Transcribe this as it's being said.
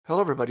Hello,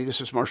 everybody. This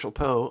is Marshall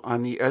Poe.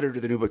 I'm the editor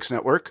of the New Books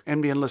Network.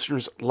 NBN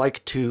listeners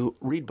like to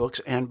read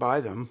books and buy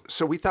them.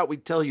 So we thought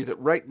we'd tell you that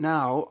right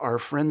now, our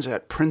friends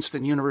at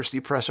Princeton University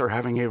Press are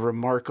having a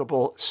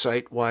remarkable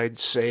site-wide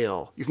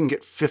sale. You can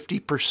get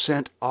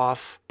 50%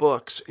 off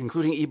books,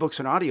 including ebooks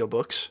and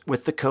audiobooks,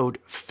 with the code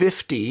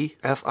 50,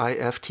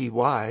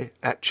 F-I-F-T-Y,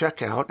 at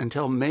checkout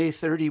until May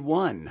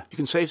 31. You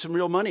can save some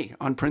real money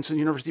on Princeton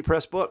University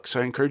Press books.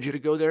 I encourage you to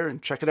go there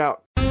and check it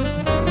out.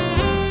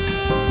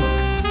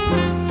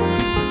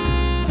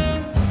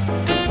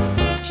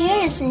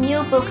 Here is the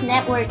New Book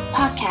Network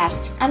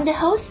podcast. I'm the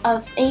host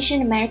of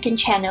Asian American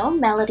channel,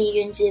 Melody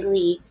Yunzi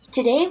Lee.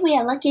 Today, we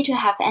are lucky to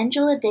have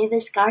Angela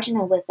Davis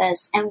Gardner with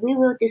us, and we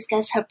will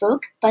discuss her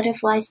book,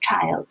 Butterfly's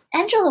Child.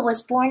 Angela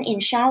was born in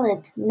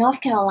Charlotte,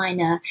 North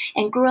Carolina,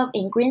 and grew up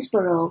in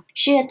Greensboro.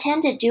 She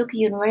attended Duke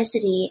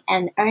University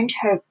and earned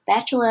her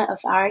Bachelor of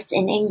Arts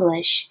in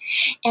English,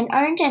 and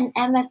earned an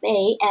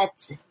MFA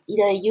at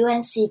the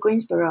UNC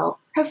Greensboro.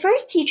 Her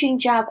first teaching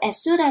job at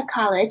Suda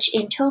College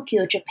in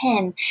Tokyo,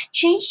 Japan,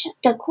 changed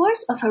the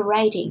course of her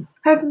writing.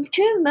 Her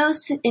two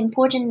most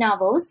important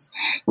novels,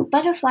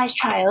 Butterfly's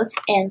Child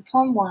and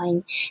Plum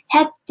Wine,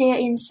 had their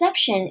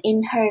inception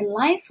in her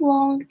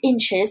lifelong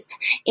interest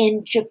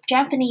in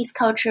Japanese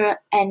culture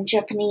and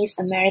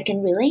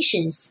Japanese-American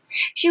relations.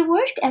 She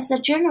worked as a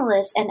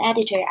journalist and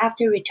editor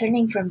after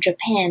returning from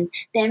Japan,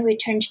 then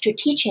returned to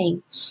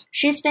teaching.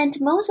 She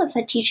spent most of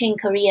her teaching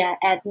career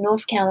at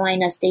North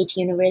Carolina State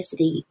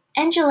University.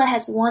 Angela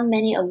has won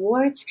many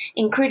awards,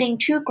 including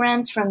 2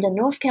 grants from the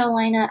North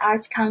Carolina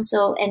Arts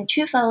Council and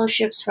 2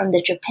 fellowships from the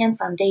Japan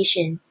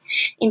Foundation.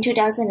 In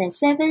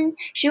 2007,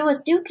 she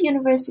was Duke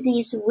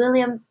University's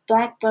William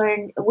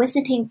Blackburn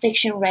Visiting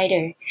Fiction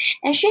Writer,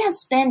 and she has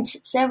spent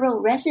several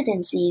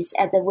residencies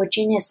at the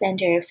Virginia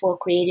Center for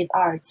Creative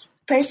Arts.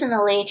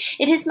 Personally,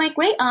 it is my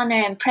great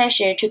honor and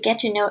pleasure to get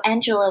to know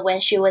Angela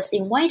when she was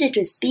invited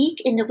to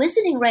speak in the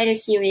Visiting Writer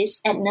Series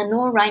at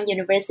Lenoir-Rhyne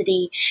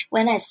University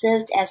when I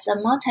served as a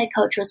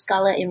multicultural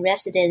scholar in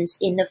residence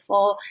in the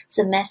fall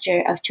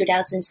semester of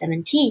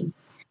 2017.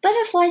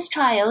 Butterfly's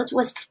Child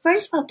was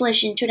first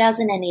published in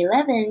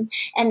 2011,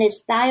 and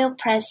its Dial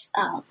Press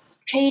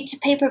trade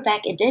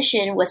paperback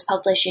edition was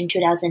published in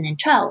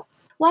 2012.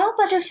 While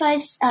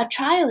Butterfly's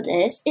Child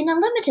is, in a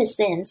limited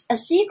sense, a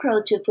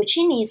sequel to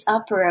Puccini's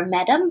opera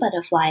Madame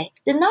Butterfly,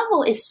 the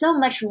novel is so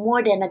much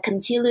more than a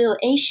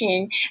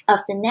continuation of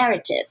the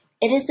narrative.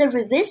 It is a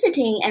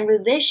revisiting and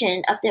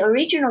revision of the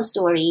original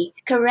story,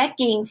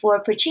 correcting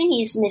for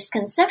Puccini's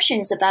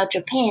misconceptions about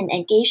Japan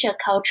and geisha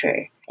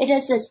culture. It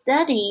is a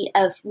study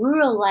of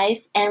rural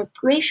life and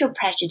racial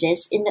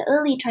prejudice in the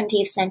early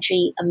 20th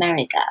century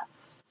America.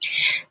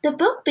 The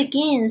book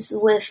begins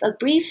with a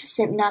brief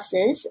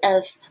synopsis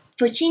of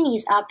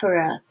Puccini's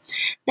opera.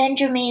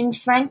 Benjamin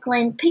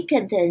Franklin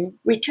Pinkerton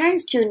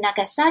returns to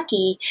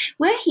Nagasaki,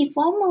 where he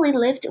formerly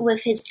lived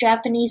with his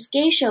Japanese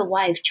geisha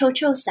wife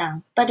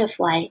Cho-Cho-san,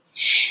 Butterfly.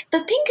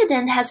 But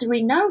Pinkerton has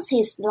renounced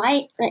his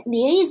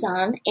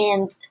liaison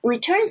and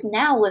returns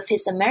now with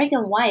his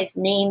American wife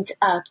named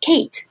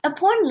Kate.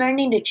 Upon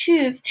learning the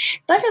truth,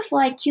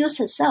 Butterfly kills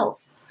herself.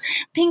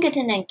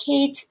 Pinkerton and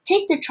Kate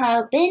take the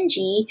child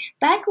Benji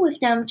back with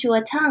them to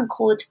a town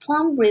called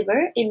Plum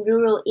River in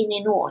rural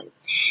Illinois.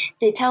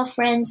 They tell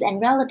friends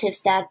and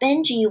relatives that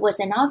Benji was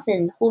an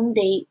orphan whom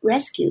they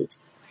rescued.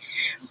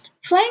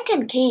 Frank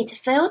and Kate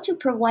fail to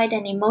provide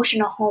an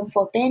emotional home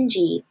for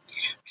Benji.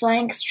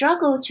 Frank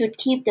struggles to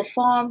keep the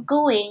farm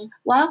going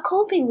while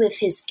coping with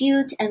his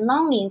guilt and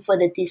longing for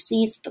the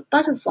deceased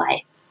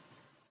butterfly.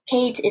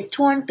 Kate is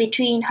torn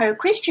between her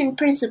Christian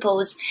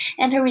principles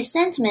and her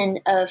resentment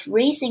of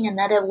raising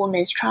another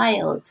woman's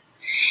child.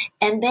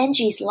 And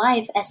Benji's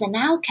life as an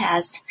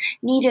outcast,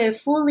 neither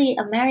fully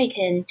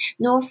American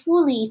nor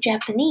fully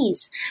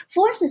Japanese,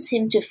 forces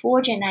him to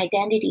forge an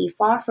identity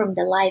far from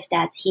the life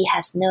that he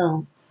has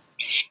known.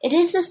 It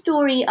is a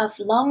story of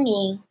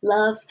longing,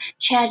 love,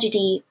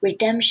 tragedy,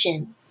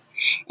 redemption.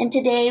 And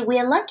today, we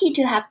are lucky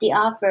to have the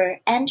author,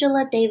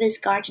 Angela Davis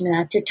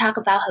Gardner, to talk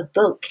about her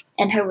book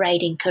and her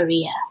writing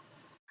career.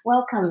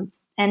 Welcome,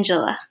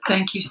 Angela.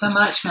 Thank you so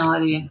much,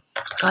 Melody.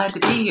 Glad to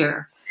be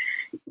here.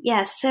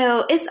 Yes,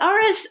 so it's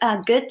always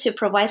good to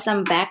provide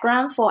some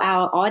background for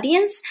our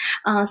audience.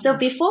 So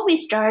before we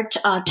start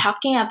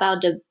talking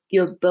about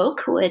your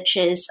book, which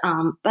is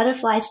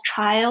Butterfly's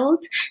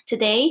Child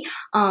today,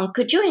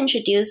 could you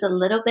introduce a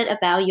little bit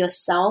about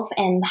yourself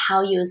and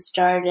how you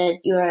started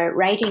your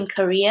writing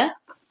career?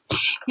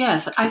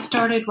 Yes, I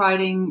started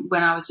writing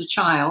when I was a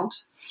child,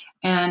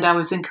 and I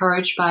was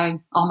encouraged by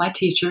all my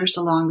teachers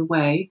along the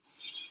way.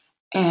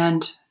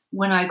 And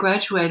when I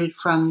graduated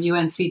from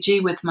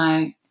UNCG with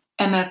my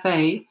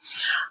MFA,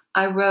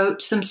 I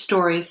wrote some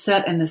stories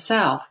set in the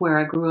South where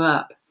I grew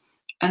up.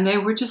 And they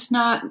were just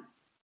not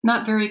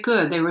very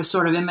good. They were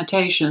sort of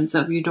imitations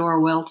of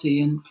Eudora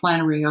Welty and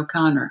Flannery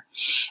O'Connor.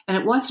 And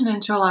it wasn't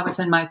until I was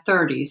in my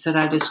 30s that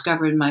I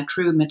discovered my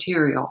true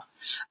material,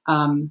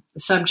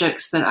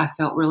 subjects that I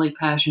felt really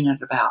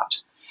passionate about.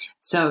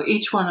 So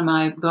each one of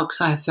my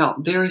books I felt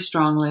very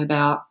strongly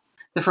about.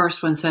 The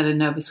first one set in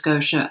Nova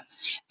Scotia,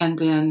 and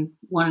then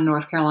one in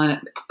North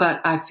Carolina.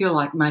 But I feel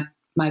like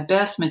my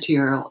best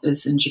material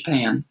is in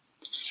Japan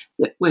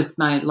with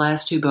my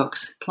last 2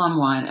 books, Plum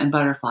Wine and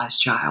Butterfly's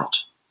Child.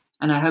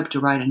 And I hope to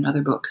write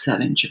another book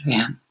set in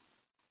Japan.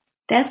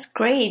 That's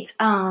great.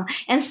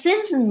 And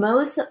since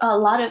a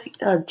lot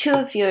of 2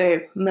 of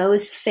your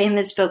most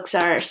famous books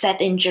are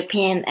set in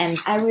Japan, and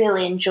I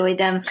really enjoy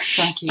them.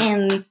 Thank you.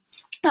 And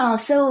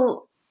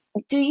so,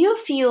 do you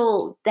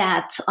feel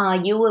that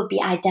you will be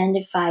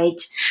identified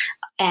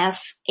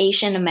as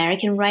Asian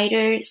American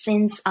writer,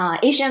 since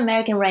Asian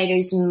American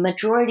writers,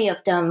 majority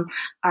of them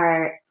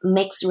are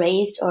mixed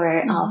race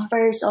or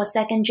first or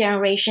second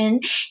generation.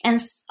 And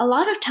a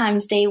lot of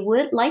times they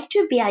would like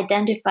to be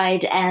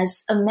identified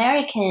as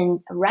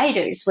American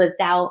writers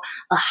without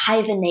a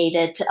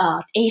hyphenated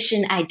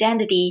Asian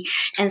identity.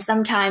 And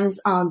sometimes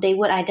they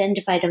would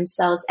identify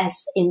themselves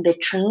as in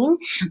between.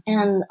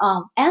 And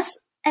as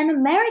an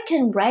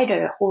American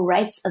writer who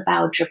writes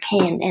about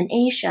Japan and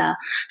Asia,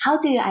 how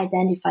do you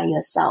identify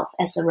yourself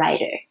as a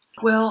writer?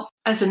 Well,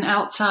 as an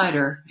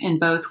outsider in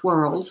both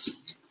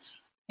worlds,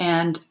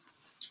 and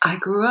I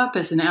grew up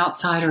as an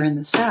outsider in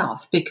the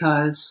South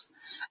because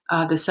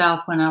the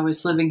South, when I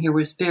was living here,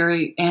 was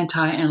very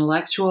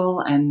anti-intellectual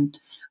and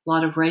a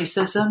lot of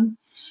racism,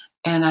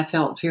 and I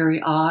felt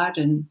very odd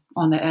and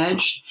on the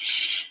edge.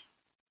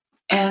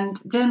 And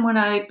then when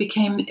I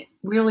became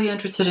really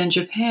interested in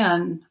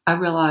Japan, I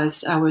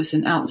realized I was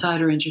an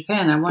outsider in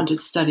Japan. I wanted to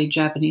study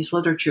Japanese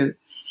literature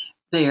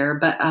there,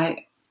 but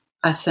I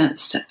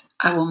sensed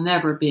I will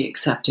never be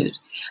accepted.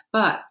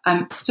 But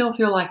I still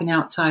feel like an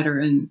outsider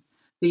in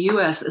the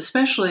U.S.,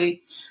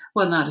 especially,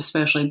 well, not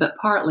especially, but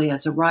partly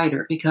as a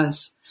writer,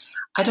 because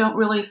I don't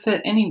really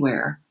fit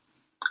anywhere.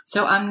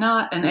 So I'm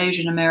not an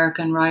Asian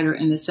American writer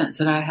in the sense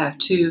that I have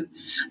 2,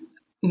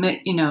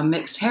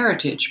 mixed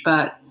heritage,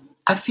 but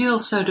I feel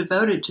so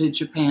devoted to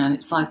Japan.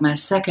 It's like my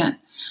second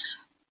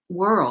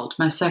world,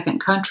 my second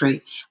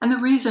country. And the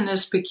reason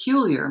is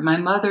peculiar. My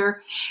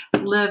mother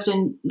lived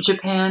in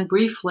Japan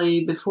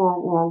briefly before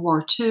World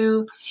War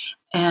II.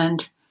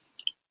 And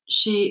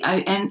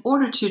in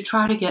order to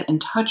try to get in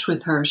touch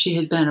with her, she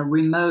had been a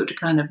remote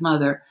kind of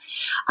mother.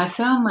 I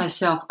found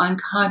myself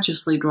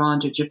unconsciously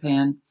drawn to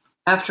Japan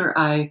after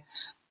I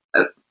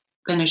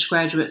finished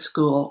graduate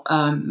school.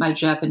 My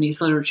Japanese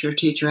literature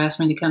teacher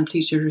asked me to come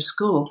teach at her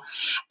school.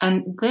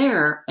 And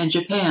there in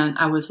Japan,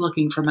 I was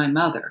looking for my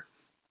mother.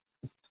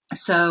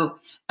 So,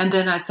 and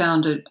then I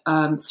found a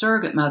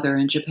surrogate mother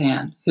in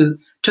Japan who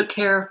took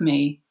care of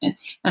me in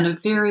a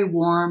very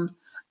warm,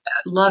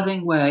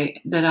 loving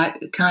way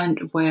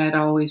I'd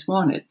always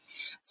wanted.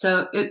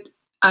 So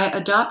I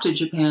adopted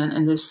Japan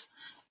in this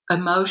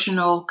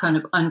emotional, kind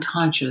of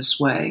unconscious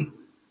way.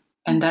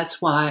 And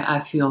that's why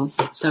I feel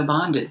so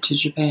bonded to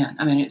Japan.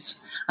 I mean,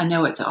 I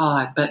know it's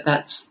odd, but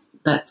that's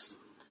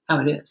how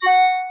it is.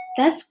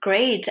 That's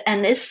great.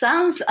 And it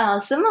sounds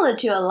similar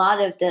to a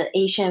lot of the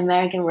Asian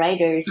American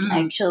writers,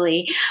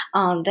 actually.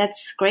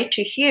 That's great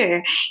to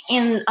hear.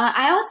 And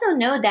I also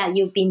know that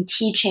you've been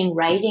teaching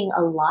writing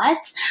a lot.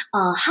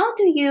 How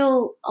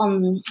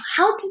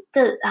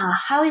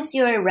is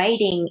your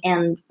writing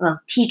and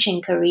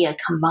teaching career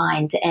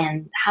combined?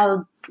 And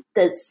how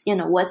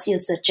what's your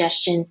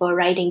suggestion for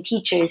writing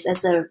teachers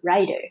as a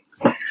writer?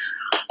 Well,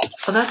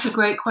 that's a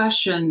great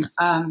question.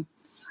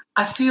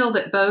 I feel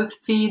that both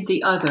feed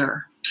the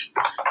other.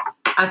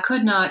 I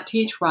could not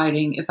teach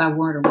writing if I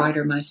weren't a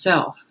writer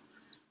myself.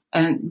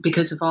 And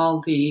because of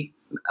all the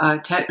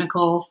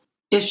technical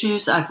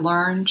issues I've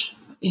learned,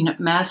 not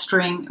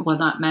mastering,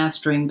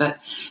 but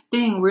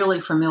being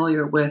really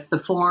familiar with the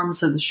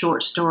forms of the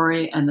short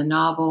story and the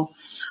novel,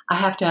 I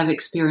have to have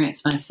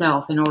experience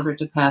myself in order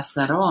to pass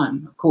that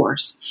on, of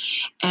course.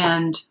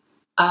 And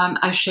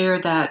I share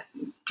that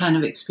kind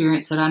of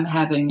experience that I'm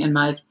having in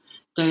my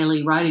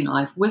daily writing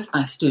life with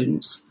my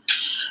students.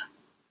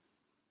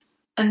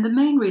 And the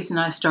main reason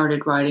I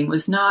started writing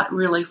was not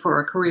really for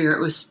a career. It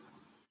was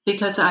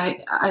because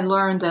I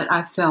learned that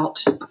I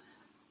felt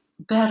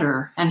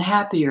better and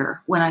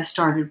happier when I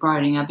started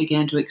writing. I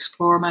began to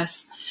explore my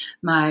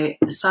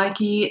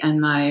psyche and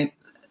my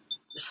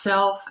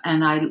self,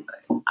 and I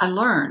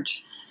learned.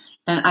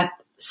 And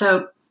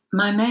so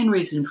my main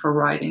reason for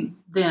writing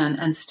then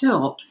and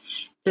still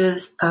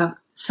is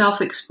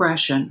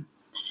self-expression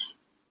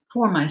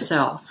for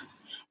myself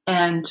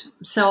and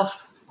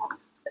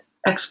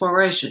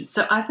self-exploration.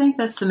 So I think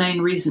that's the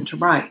main reason to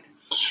write.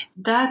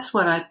 That's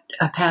what I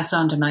pass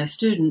on to my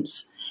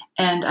students.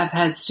 And I've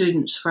had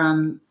students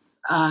from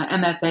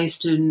MFA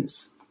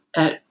students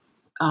at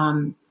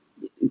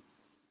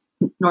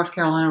North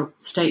Carolina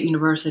State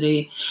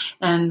University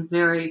and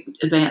very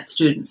advanced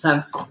students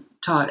I've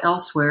taught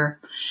elsewhere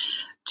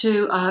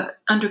to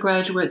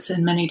undergraduates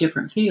in many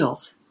different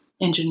fields,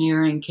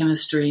 engineering,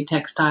 chemistry,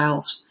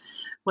 textiles,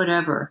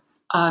 whatever.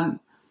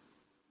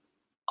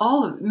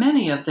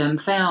 Many of them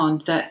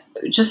found that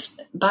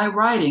just by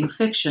writing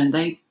fiction,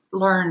 they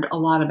learned a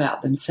lot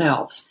about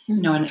themselves.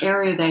 An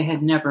area they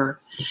had never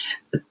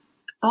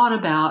thought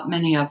about.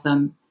 Many of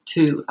them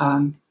to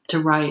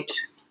write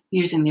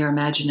using their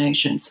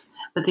imaginations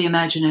but the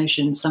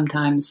imagination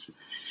sometimes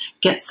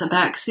gets a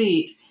back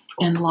seat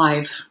in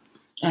life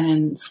and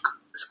in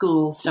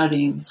school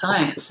studying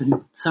science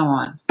and so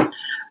on.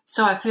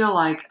 So I feel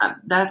like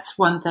that's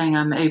one thing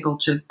I'm able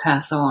to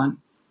pass on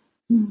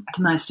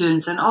to my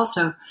students. And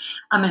also,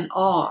 I'm in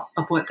awe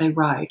of what they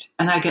write.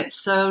 And I get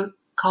so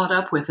caught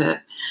up with it,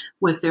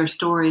 with their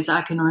stories.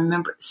 I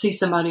can see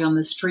somebody on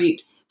the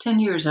street 10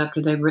 years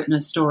after they've written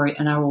a story,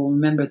 and I will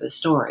remember the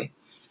story.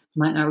 I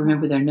might not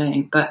remember their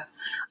name, but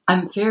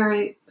I'm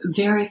very,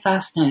 very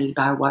fascinated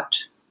by what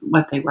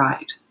they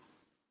write.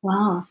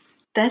 Wow,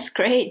 that's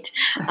great.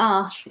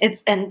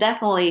 It's and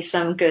definitely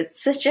some good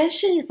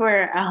suggestions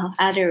for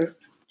other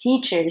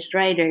teachers,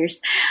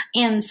 writers.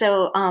 And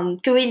so,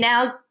 could we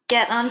now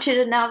get onto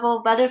the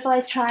novel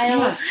Butterfly's Trial?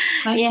 Yes,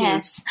 thank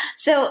you.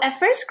 So, at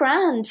first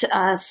glance,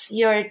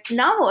 your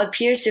novel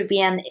appears to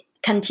be an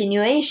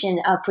continuation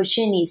of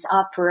Puccini's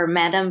opera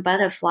Madame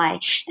Butterfly.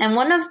 And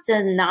one of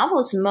the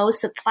novel's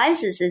most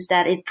surprises is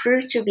that it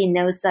proves to be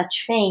no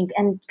such thing.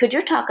 And could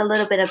you talk a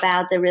little bit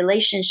about the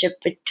relationship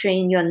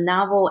between your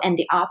novel and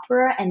the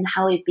opera and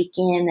how it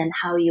began and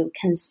how you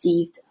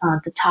conceived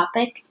the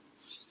topic?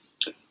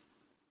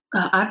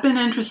 I've been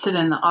interested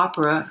in the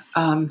opera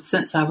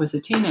since I was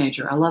a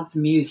teenager. I love the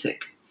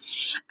music.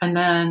 And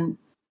then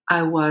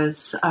I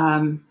was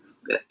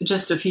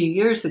just a few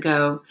years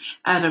ago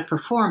at a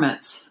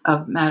performance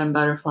of Madame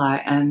Butterfly,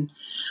 and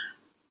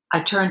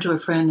I turned to a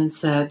friend and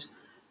said,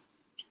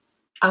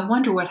 I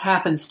wonder what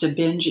happens to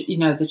Benji,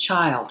 the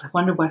child. I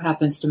wonder what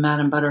happens to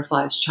Madame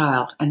Butterfly's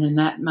child. And in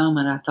that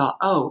moment, I thought,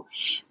 oh,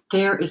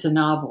 there is a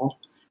novel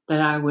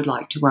that I would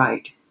like to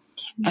write.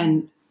 Mm-hmm.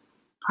 And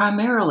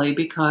primarily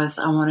because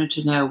I wanted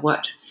to know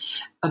what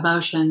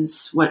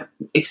emotions, what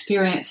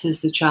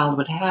experiences the child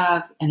would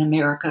have in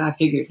America. I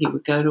figured he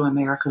would go to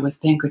America with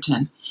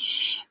Pinkerton,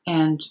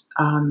 and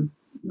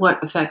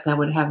what effect that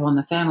would have on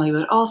the family.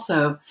 But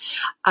also,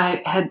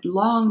 I had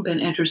long been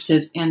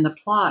interested in the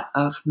plot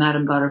of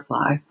Madame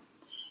Butterfly.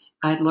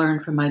 I had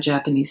learned from my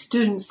Japanese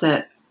students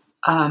that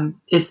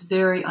it's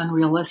very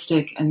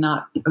unrealistic and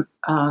not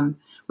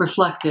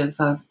reflective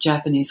of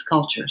Japanese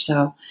culture.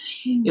 So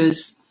it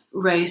was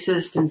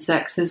racist and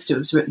sexist. It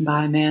was written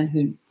by a man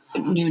who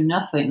knew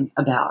nothing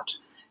about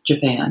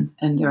Japan,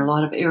 and there are a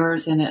lot of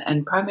errors in it.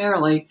 And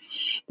primarily,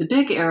 the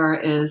big error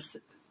is,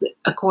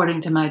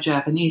 according to my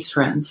Japanese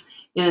friends,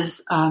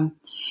 is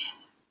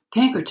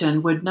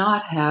Pinkerton would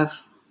not have,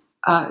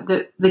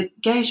 the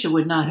geisha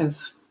would not have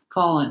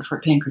fallen for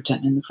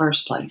Pinkerton in the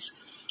first place.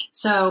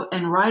 So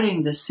in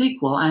writing the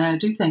sequel, and I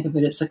do think of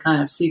it as a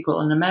kind of sequel,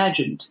 an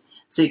imagined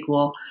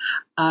sequel,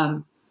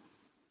 I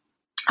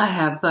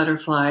have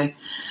Butterfly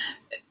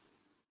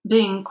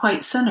being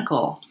quite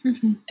cynical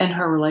in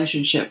her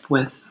relationship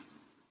with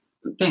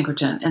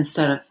Pinkerton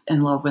instead of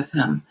in love with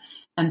him.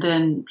 And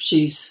then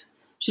she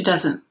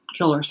doesn't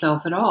kill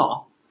herself at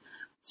all.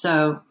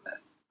 So,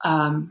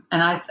 and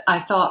I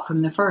thought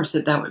from the first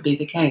that would be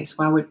the case.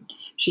 Why would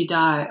she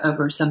die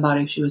over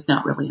somebody she was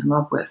not really in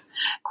love with?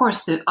 Of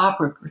course, the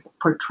opera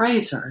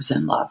portrays her as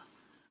in love,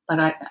 but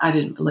I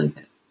didn't believe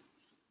it.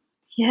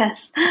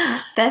 Yes,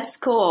 that's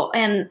cool.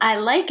 And I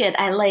like it.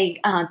 I like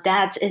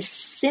that it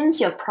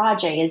seems your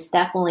project is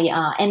definitely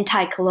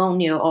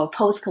anti-colonial or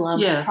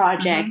post-colonial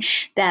project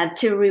that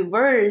to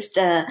reverse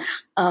the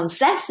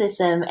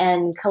sexism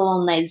and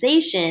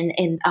colonization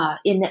in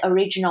the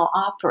original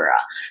opera.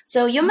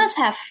 So you must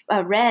have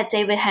read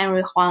David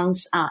Henry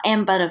Hwang's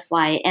Anne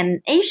Butterfly,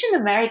 an Asian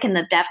American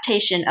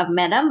adaptation of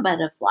Madame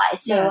Butterfly.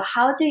 So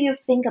how do you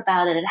think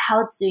about it, and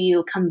how do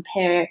you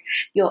compare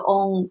your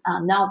own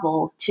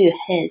novel to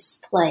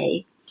his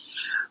play?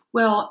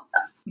 Well,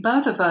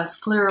 both of us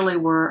clearly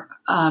were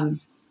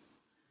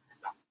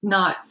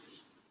not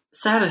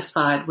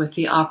satisfied with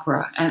the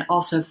opera, and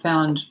also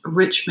found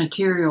rich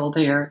material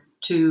there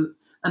to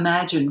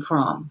imagine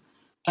from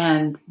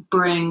and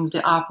bring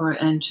the opera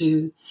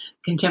into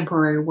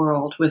contemporary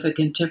world with a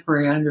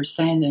contemporary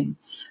understanding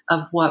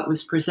of what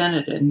was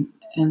presented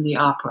in the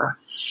opera.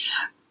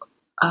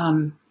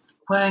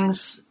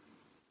 Hwang's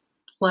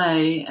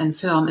play and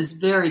film is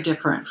very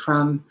different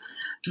from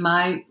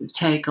my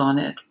take on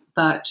it,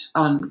 but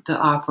on the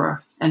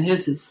opera, and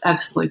his is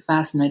absolutely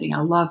fascinating.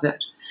 I love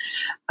it.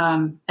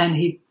 And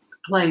he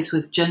plays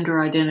with gender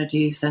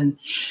identities, and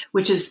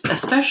which is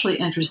especially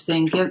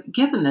interesting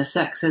given the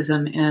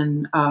sexism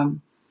in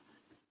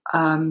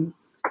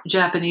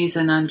Japanese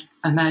and I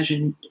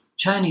imagine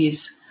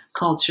Chinese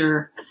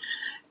culture,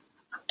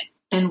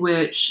 in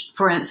which,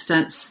 for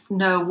instance,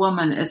 no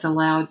woman is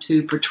allowed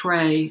to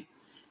portray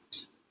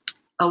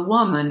a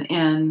woman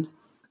in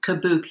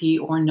kabuki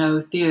or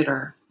no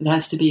theater. It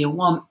has to be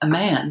a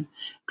man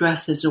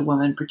dressed as a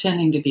woman,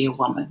 pretending to be a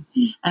woman.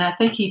 And I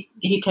think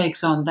he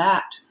takes on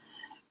that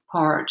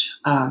part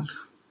of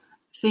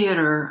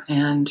theater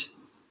and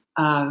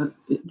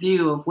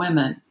view of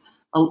women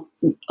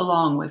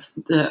along with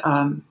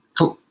the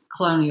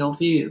colonial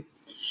view.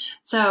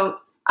 So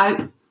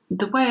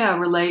the way I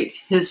relate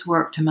his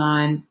work to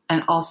mine,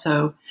 and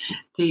also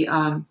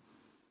the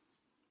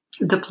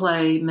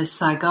play Miss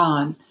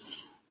Saigon,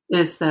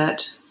 is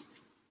that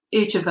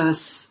each of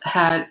us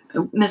had,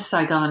 Miss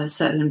Saigon is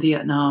set in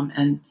Vietnam,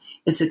 and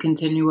it's a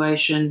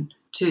continuation,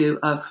 too,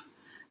 of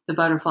the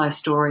butterfly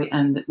story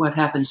and what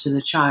happens to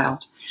the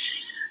child.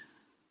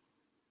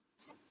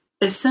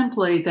 It's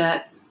simply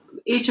that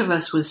each of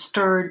us was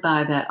stirred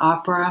by that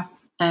opera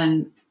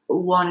and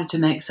wanted to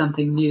make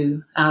something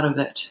new out of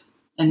it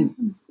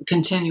and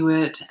continue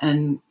it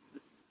and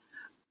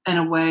in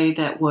a way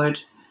that would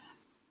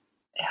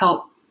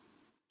help,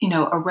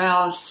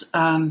 arouse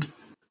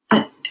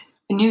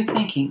new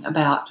thinking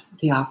about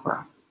the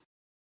opera.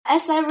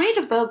 As I read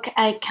the book,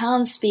 I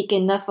can't speak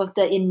enough of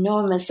the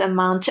enormous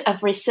amount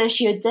of research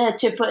you did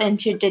to put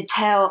into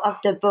detail of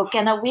the book.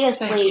 And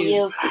obviously,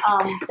 you've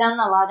done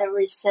a lot of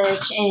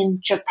research in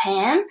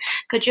Japan.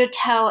 Could you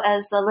tell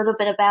us a little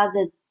bit about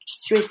the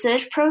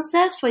research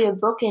process for your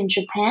book in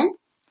Japan?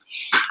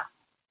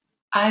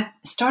 I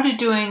started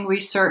doing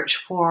research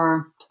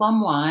for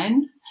Plum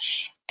Wine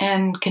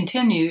and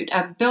continued.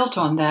 I built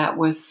on that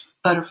with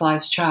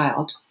Butterfly's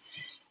Child.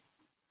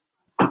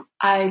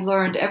 I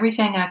learned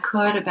everything I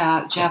could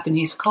about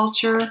Japanese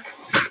culture.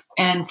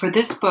 And for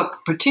this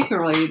book,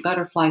 particularly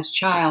Butterfly's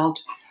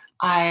Child,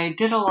 I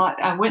did a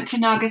lot. I went to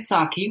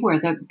Nagasaki, where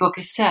the book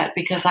is set,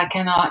 because I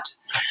cannot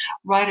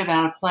write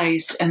about a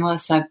place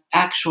unless I've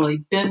actually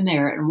been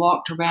there and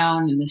walked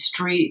around in the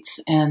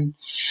streets and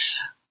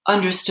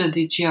understood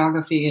the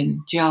geography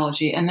and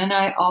geology. And then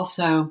I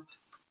also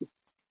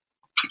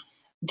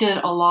did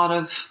a lot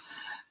of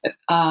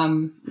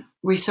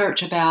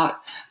research about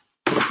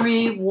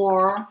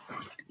pre-war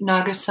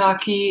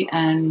Nagasaki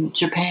and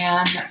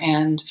Japan,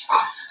 and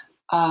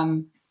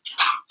I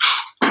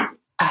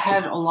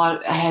had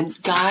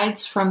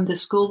guides from the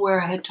school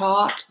where I had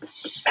taught,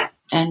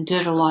 and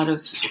did a lot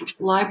of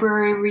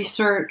library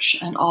research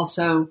and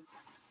also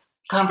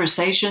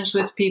conversations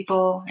with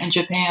people in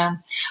Japan.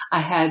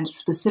 I had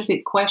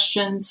specific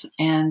questions,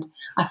 and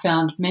I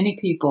found many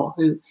people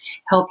who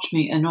helped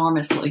me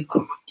enormously.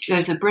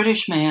 There's a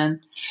British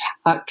man,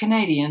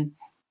 Canadian,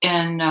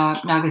 in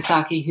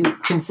Nagasaki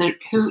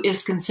who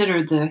is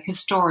considered the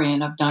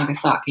historian of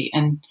Nagasaki,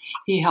 and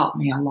he helped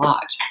me a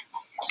lot.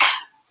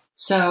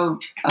 So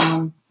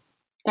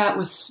that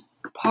was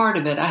part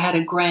of it. I had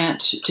a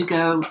grant to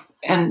go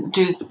and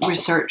do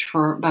research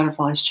for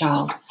Butterfly's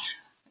Child,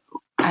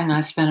 and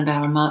I spent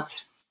about a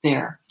month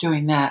there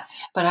doing that.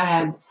 But I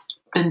had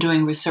been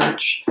doing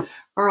research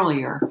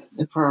earlier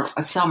for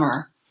a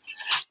summer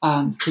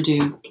to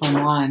do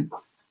Plum Wine.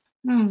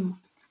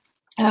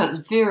 It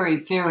was very,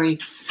 very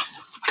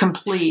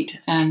complete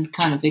and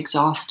kind of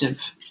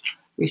exhaustive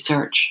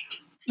research.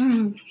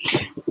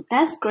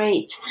 That's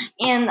great.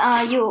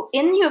 And you,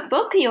 in your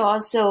book, you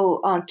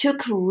also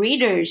took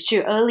readers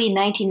to early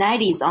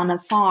 1990s on a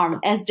farm,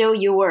 as though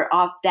you were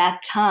of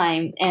that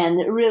time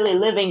and really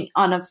living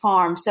on a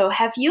farm. So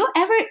have you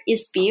ever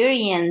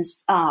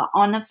experienced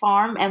on a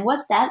farm, and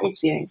what's that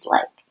experience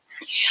like?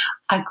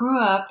 I grew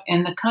up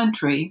in the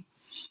country,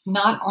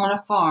 not on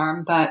a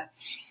farm, but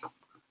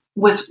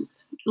with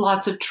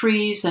lots of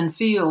trees and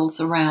fields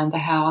around the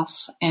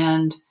house.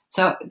 And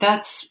so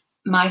that's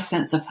my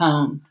sense of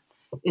home,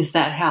 is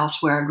that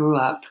house where I grew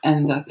up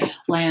and the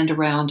land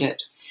around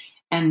it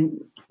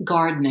and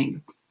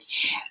gardening.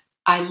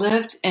 I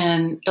lived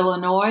in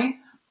Illinois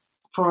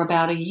for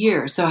about a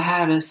year, so I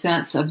had a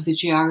sense of the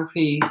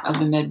geography of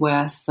the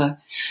Midwest, the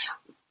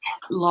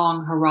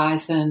long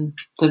horizon,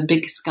 the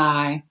big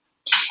sky.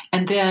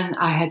 And then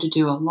I had to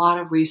do a lot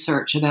of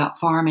research about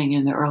farming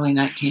in the early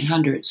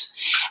 1900s.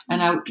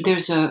 And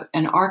there's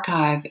an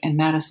archive in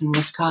Madison,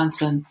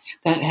 Wisconsin,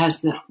 that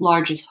has the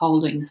largest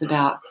holdings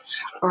about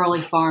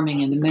early farming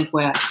in the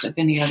Midwest of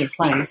any other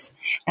place.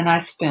 And I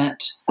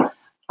spent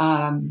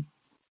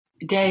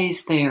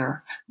days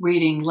there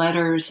reading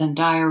letters and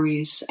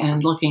diaries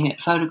and looking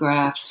at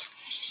photographs.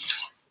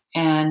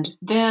 And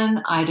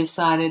then I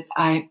decided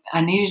I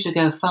needed to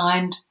go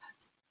find,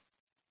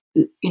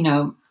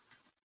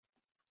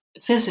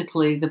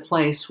 physically the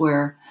place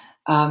where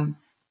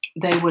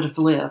they would have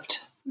lived.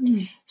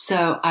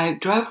 So I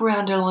drove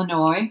around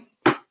Illinois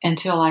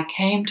until I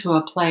came to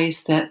a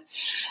place that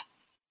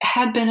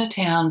had been a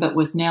town but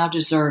was now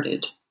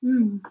deserted.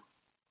 And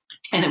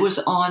it was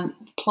on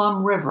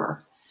Plum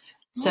River,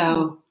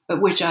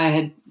 which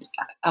I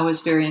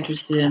was very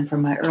interested in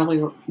from my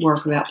earlier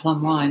work about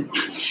Plum Wine.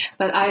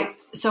 But I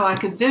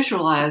could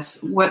visualize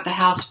what the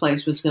house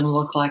place was going to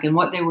look like and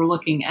what they were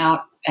looking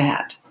out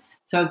at.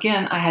 So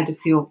again, I had to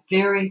feel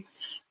very,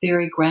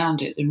 very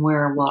grounded in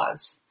where I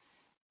was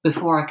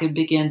before I could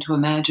begin to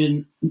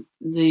imagine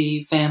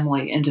the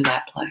family into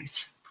that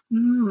place.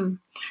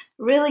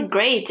 Really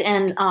great.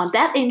 And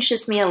that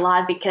interests me a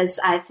lot because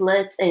I've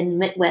lived in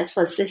Midwest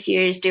for 6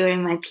 years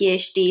during my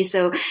PhD.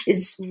 So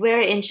it's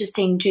very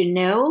interesting to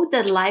know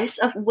the lives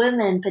of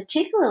women,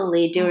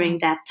 particularly during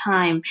that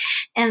time.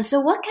 And so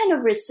what kind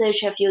of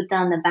research have you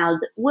done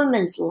about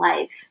women's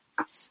life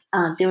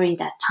during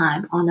that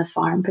time on a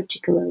farm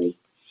particularly?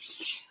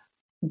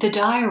 The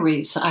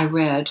diaries I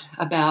read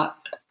about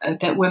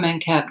that women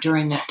kept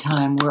during that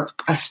time were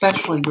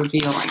especially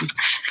revealing.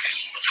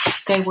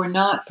 They were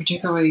not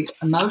particularly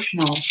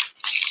emotional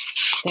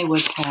they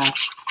would have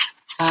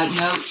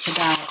notes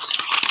about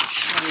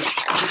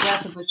the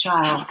death of a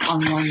child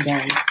on one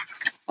day,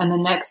 and the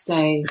next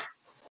day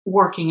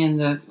working in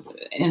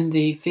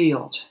the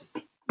field.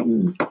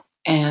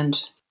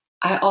 And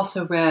I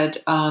also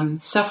read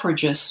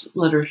suffragist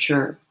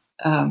literature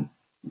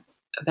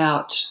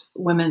about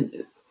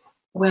women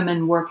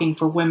working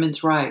for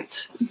women's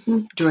rights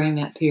during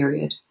that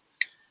period.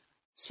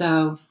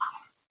 So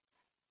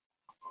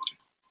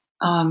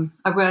I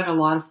read a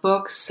lot of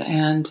books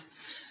and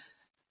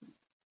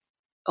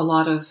a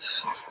lot of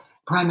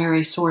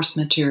primary source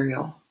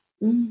material.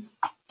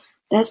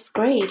 That's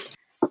great.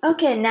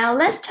 Okay, now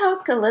let's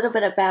talk a little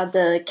bit about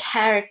the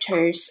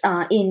characters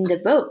in the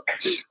book.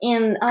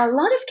 And a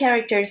lot of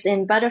characters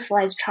in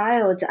Butterfly's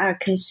child are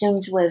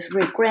consumed with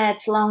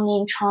regrets,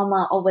 longing,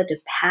 trauma over the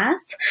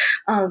past.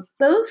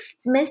 Both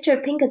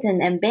Mr.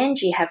 Pinkerton and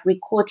Benji have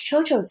recalled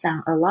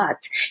Cho-Cho-san a lot.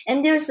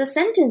 And there's a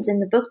sentence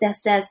in the book that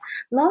says,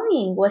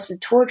 longing was a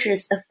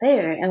torturous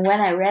affair. And when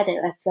I read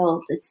it, I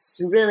felt it's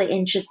really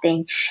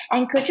interesting.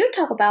 And could you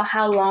talk about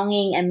how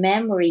longing and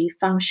memory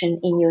function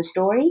in your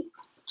story?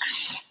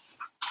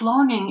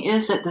 Longing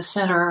is at the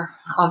center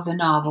of the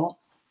novel,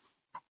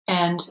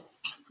 and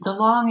the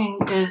longing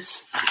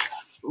is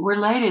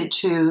related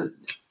to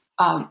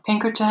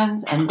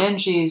Pinkerton's and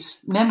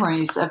Benji's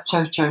memories of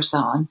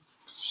Cho-Cho-san.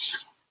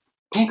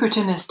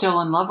 Pinkerton is still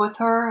in love with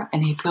her,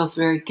 and he feels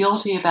very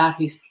guilty about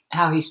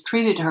how he's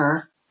treated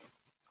her.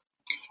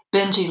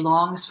 Benji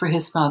longs for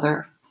his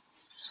mother.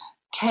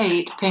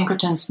 Kate,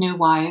 Pinkerton's new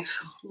wife,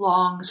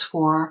 longs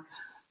for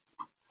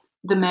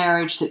the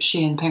marriage that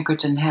she and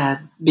Pinkerton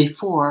had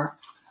before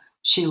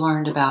she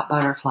learned about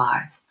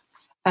Butterfly.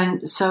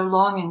 And so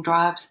longing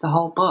drives the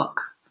whole book.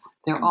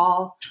 They're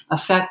all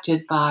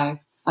affected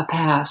by a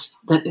past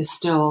that is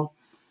still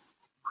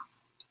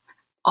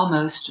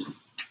almost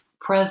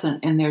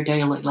present in their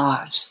daily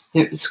lives.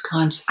 It's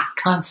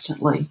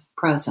constantly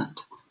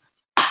present.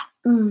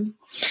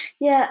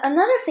 Yeah,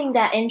 another thing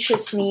that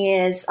interests me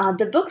is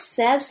the book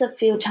says a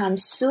few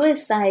times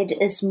suicide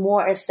is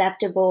more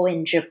acceptable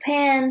in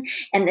Japan,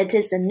 and it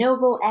is a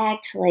noble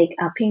act, like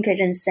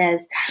Pinkerton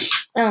says.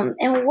 And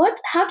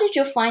how did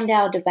you find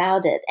out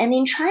about it? And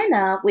in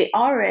China, we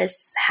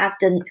always have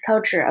the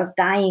culture of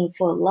dying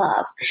for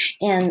love.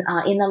 And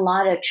in a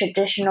lot of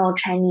traditional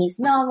Chinese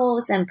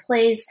novels and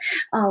plays,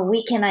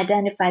 we can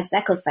identify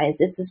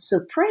sacrifice as a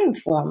supreme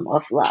form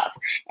of love.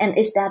 And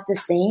is that the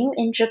same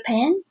in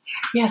Japan?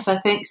 Yes, I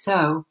think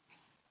so.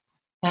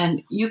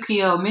 And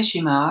Yukio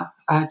Mishima,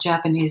 a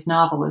Japanese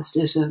novelist,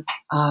 is a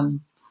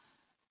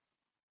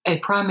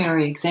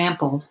primary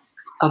example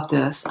of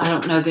this. I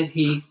don't know that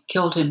he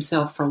killed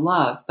himself for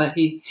love, but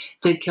he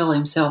did kill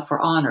himself for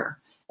honor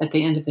at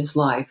the end of his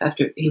life,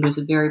 after he was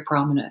a very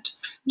prominent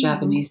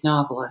Japanese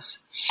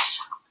novelist.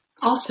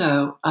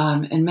 Also,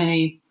 in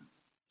many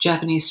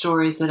Japanese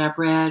stories that I've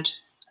read,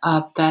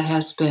 that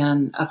has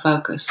been a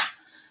focus.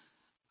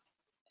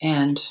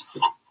 And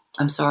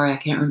I'm sorry, I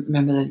can't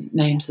remember the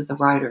names of the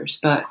writers,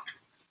 but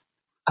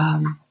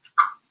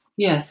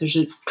yes, there's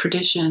a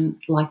tradition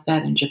like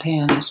that in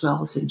Japan as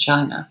well as in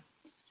China.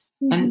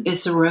 And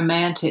it's a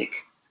romantic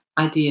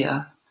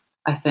idea,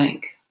 I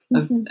think,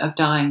 of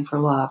dying for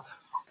love.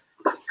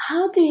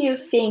 How do you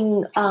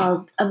think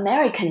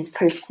Americans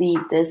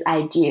perceive this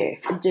idea?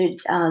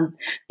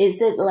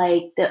 Is it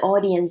like the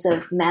audience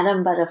of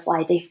Madame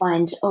Butterfly, they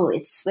find,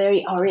 it's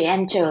very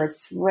oriental,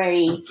 it's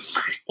very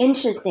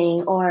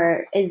interesting,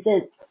 or is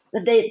it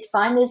they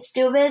find it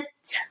stupid?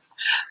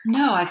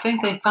 No, I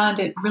think they find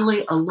it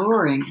really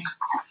alluring.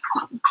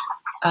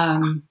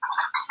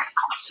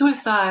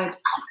 Suicide,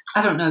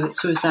 I don't know that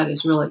suicide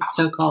is really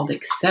so-called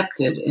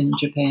accepted in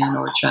Japan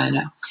or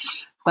China,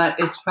 but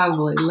it's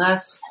probably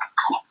less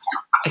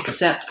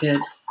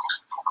accepted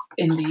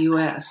in the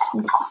U.S.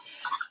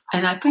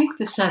 And I think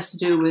this has to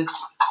do with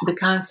the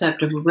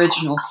concept of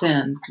original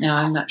sin. Now,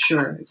 I'm not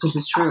sure if this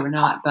is true or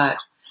not, but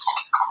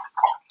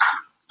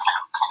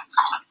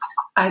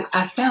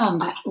I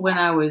found when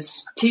I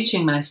was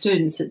teaching my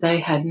students that they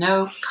had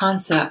no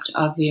concept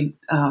of the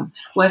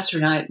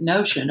Westernite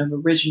notion of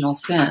original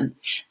sin,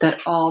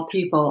 that all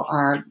people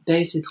are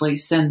basically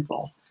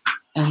sinful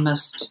and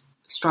must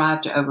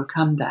strive to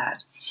overcome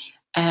that.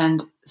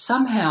 And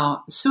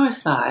somehow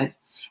suicide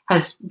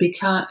has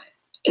become,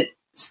 it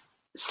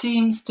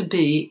seems to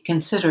be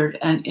considered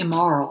an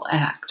immoral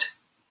act.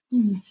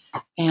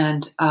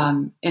 And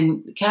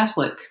in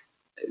Catholic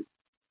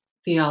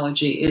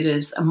theology, it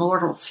is a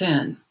mortal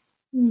sin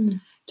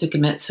to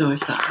commit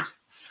suicide.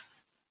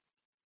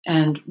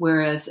 And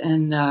whereas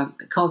in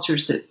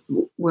cultures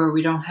where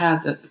we don't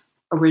have the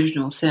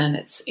original sin,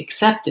 it's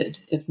accepted,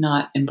 if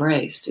not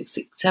embraced, it's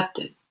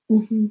accepted.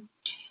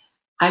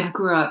 I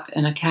grew up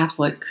in a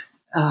Catholic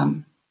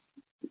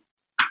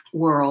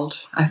world.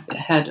 I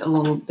had a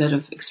little bit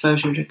of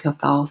exposure to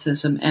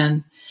Catholicism,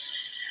 and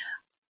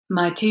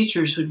my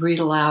teachers would read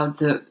aloud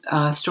the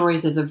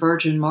stories of the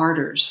Virgin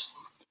Martyrs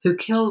who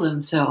killed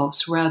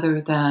themselves rather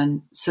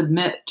than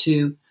submit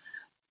to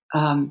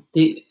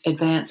the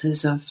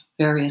advances of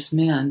various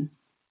men.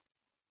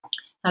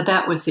 Now,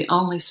 that was the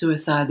only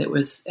suicide that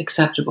was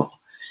acceptable,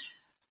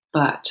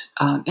 but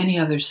any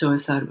other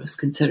suicide was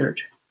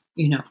considered,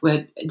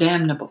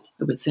 damnable.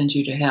 It would send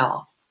you to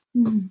hell.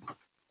 Mm.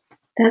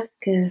 That's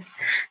good.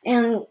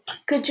 And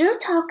could you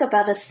talk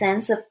about a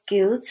sense of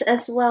guilt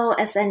as well?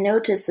 As I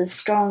noticed a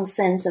strong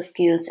sense of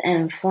guilt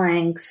and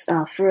flanks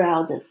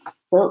throughout the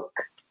book.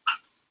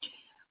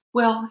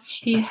 Well,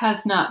 he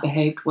has not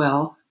behaved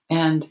well,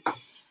 and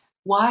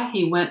why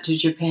he went to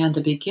Japan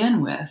to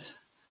begin with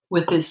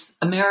this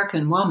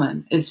American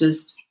woman is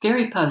just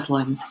very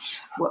puzzling.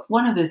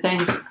 One of the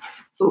things,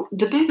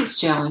 the biggest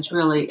challenge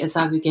really as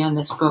I began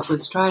this book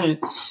was try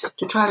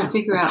to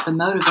figure out the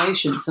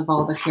motivations of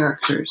all the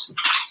characters,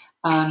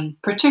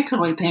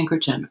 particularly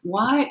Pinkerton.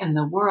 Why in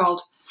the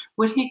world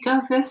would he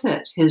go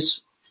visit his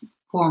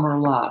former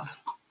love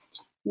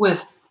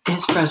with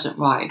his present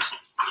wife?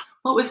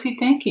 What was he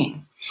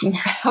thinking?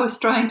 I was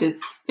trying to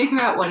figure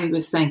out what he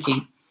was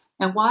thinking.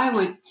 And why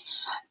would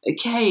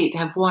Kate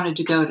have wanted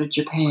to go to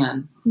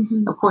Japan?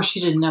 Mm-hmm. Of course, she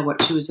didn't know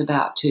what she was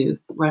about to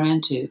run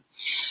into.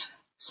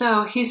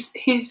 So he's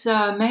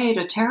made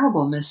a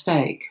terrible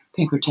mistake,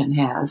 Pinkerton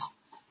has.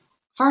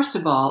 First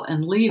of all,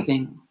 in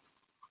leaving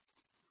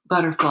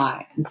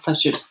Butterfly in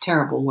such a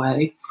terrible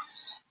way.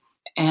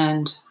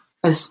 And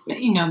as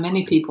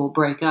many people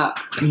break up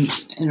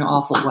in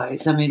awful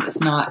ways. I mean,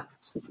 it's not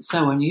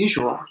so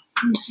unusual.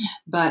 Mm-hmm.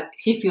 But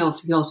he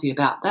feels guilty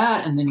about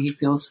that, and then he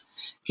feels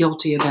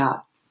guilty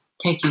about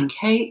taking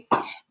Kate.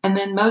 And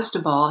then most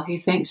of all, he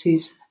thinks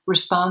he's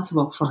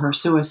responsible for her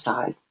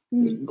suicide,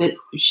 that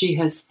she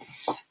has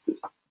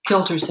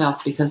killed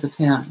herself because of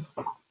him.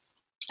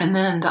 And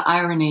then the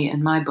irony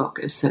in my book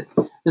is that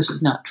this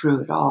was not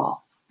true at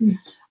all. Mm.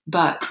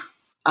 But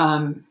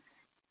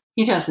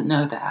he doesn't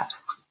know that.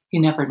 He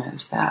never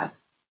knows that.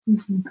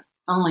 Mm-hmm.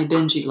 Only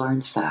Benji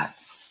learns that.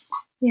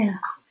 Yeah.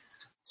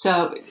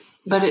 So,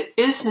 but it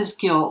is his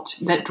guilt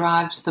that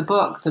drives the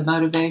book, the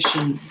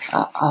motivation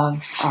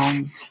of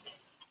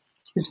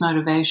his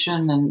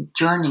motivation and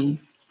journey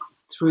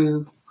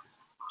through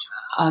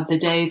the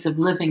days of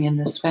living in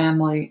this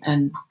family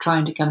and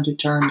trying to come to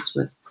terms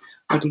with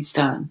what he's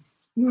done,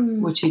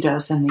 which he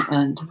does in the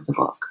end of the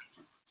book.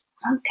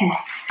 Okay.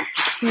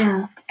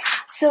 Yeah.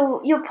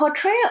 So your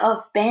portrayal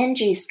of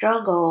Benji's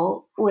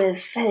struggle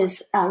with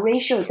his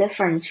racial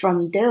difference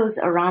from those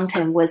around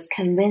him was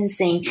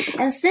convincing.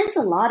 And since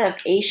a lot of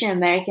Asian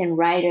American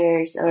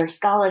writers or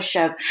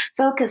scholarship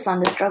focus on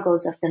the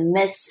struggles of the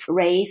mixed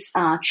race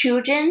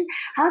children,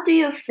 how do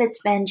you fit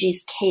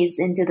Benji's case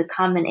into the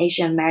common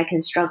Asian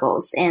American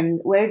struggles?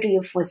 And where do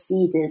you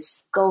foresee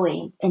this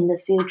going in the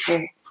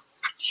future?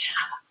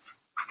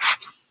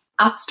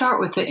 I'll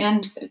start with the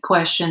end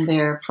question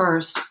there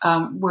first,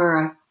 where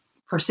I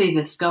foresee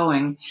this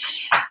going.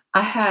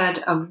 I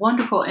had a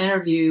wonderful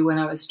interview when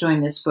I was doing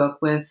this book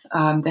with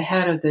the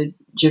head of the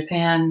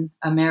Japan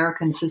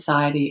American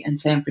Society in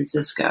San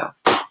Francisco.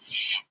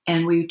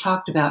 And we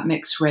talked about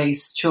mixed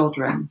race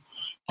children.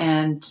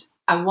 And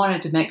I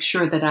wanted to make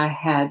sure that I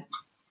had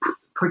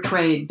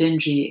portrayed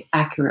Benji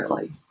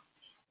accurately,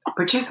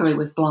 particularly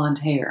with blonde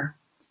hair.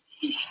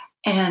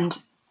 And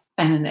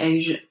an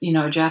Asian,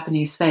 a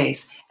Japanese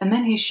face. And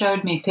then he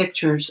showed me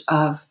pictures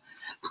of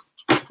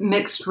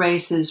mixed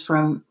races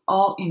from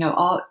all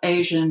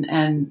Asian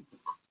and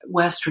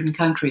Western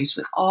countries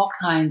with all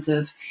kinds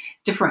of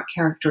different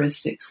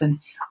characteristics. And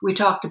we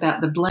talked about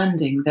the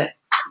blending that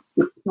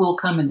will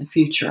come in the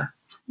future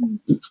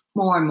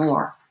more and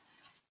more.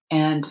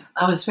 And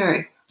I was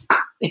very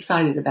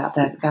excited about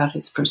that, about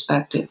his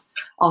perspective.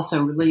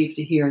 Also relieved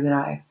to hear that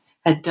I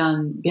had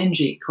done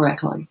Benji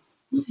correctly.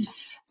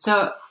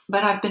 So,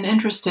 but I've been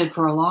interested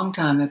for a long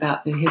time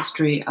about the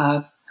history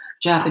of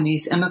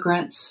Japanese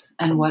immigrants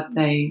and what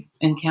they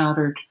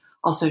encountered,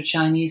 also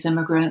Chinese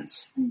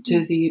immigrants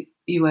to the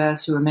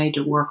U.S. who were made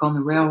to work on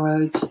the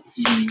railroads,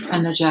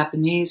 and the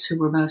Japanese who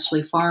were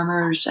mostly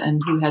farmers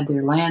and who had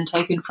their land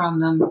taken from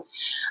them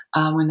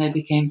when they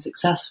became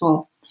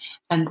successful,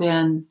 and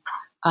then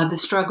the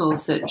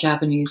struggles that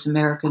Japanese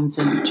Americans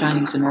and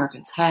Chinese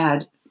Americans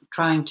had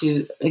trying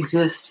to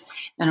exist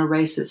in a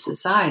racist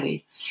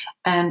society.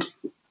 And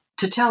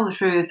to tell the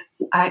truth,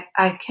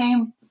 I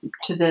came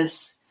to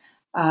this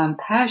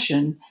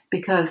passion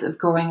because of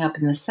growing up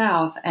in the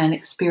South and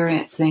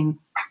experiencing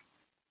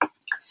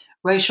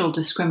racial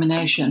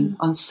discrimination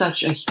on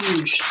such a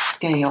huge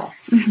scale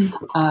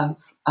of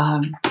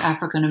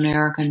African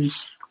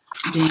Americans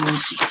being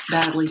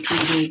badly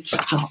treated.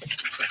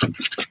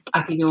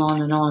 I could go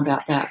on and on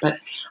about that, but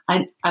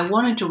I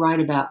wanted to write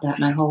about that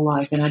my whole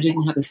life, and I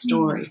didn't have a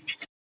story.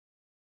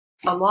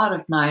 A lot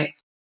of my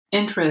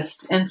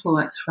influence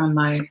from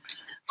my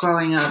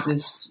growing up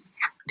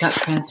got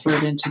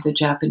transferred into the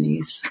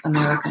Japanese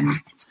American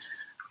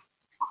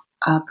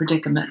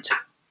predicament.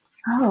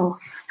 Oh,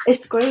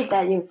 it's great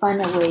that you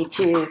find a way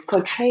to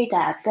portray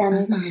that.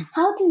 Then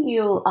how do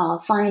you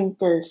find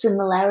the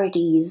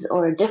similarities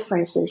or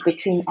differences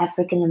between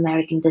African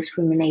American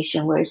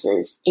discrimination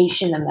versus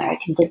Asian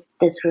American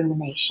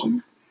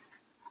discrimination?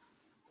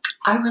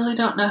 I really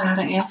don't know how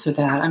to answer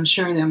that. I'm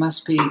sure there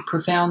must be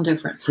profound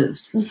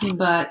differences. Mm-hmm.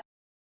 But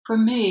for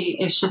me,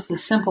 it's just the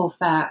simple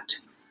fact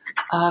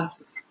of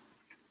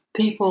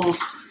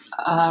people's,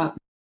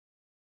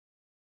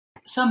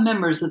 some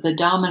members of the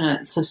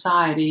dominant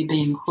society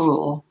being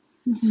cruel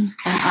Mm-hmm.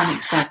 and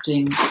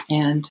unaccepting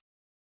and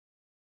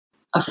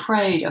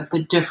afraid of the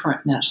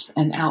differentness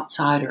and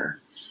outsider,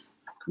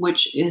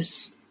 which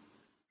is,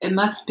 it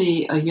must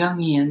be a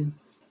Jungian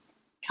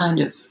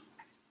kind of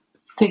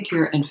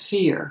figure and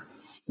fear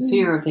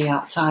of the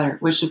outsider,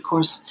 which of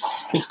course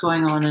is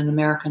going on in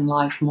American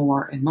life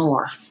more and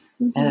more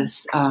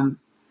as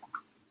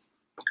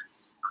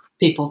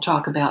people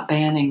talk about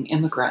banning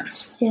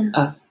immigrants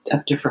of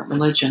different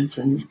religions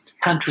and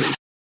countries.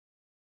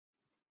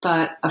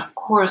 But of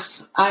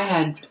course, I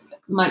had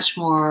much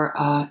more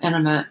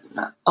intimate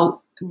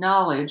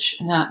knowledge,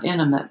 not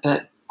intimate,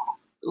 but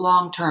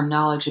long-term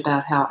knowledge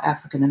about how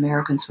African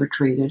Americans were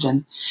treated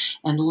and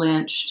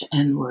lynched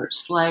and were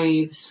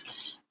slaves.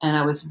 And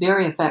I was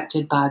very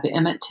affected by the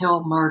Emmett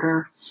Till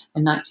murder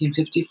in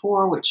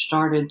 1954, which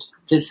started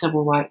the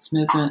civil rights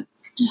movement.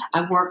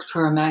 I worked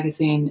for a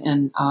magazine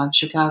in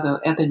Chicago,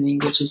 Ebony,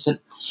 which is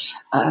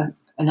an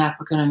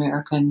African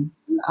American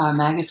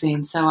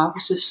magazine. So I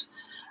was just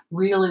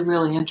really,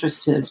 really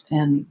interested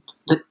in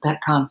that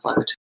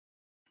conflict.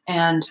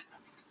 And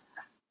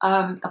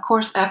of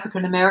course,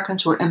 African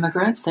Americans were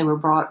immigrants. They were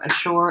brought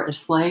ashore as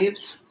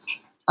slaves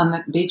on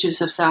the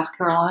beaches of South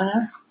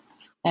Carolina.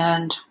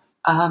 And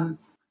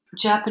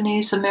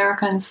Japanese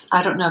Americans,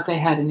 I don't know if they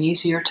had an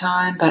easier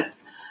time, but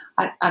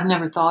I've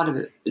never thought of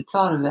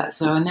that.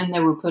 So, and then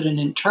they were put in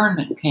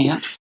internment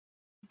camps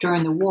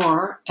during the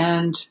war,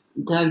 and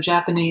the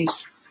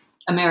Japanese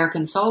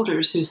American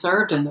soldiers who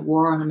served in the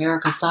war on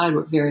America's side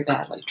were very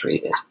badly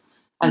treated,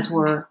 as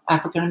were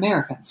African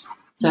Americans.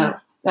 So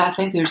I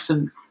think there's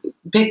some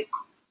big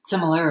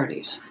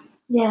similarities.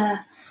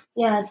 Yeah,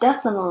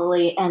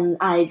 definitely. And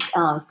I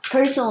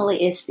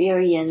personally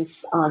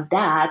experienced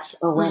that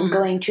when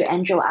going to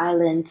Angel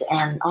Island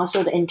and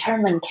also the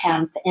internment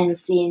camp and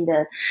seeing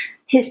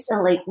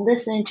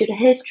listening to the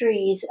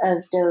histories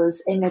of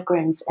those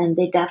immigrants, and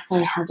they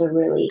definitely had a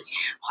really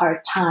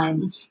hard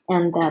time,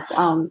 and that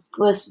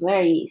was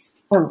very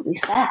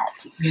sad.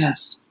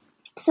 Yes.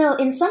 So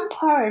in some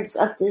parts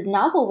of the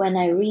novel, when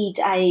I read,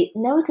 I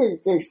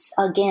notice this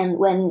again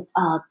when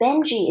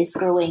Benji is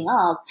growing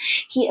up,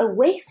 he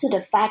awakes to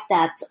the fact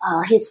that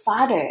his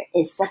father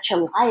is such a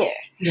liar.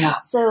 Yeah.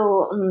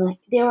 So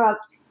there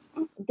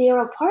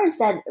are parts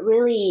that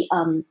really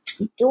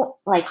don't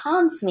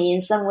haunts me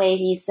in some way.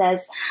 He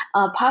says,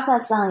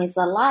 Papa-san is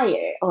a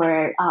liar,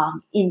 or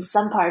in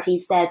some part he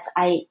says,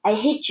 I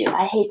hate you,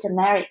 I hate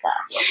America.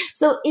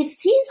 So is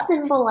he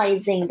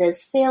symbolizing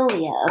this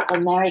failure of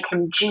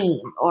American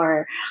dream,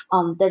 or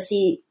does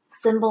he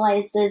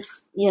symbolize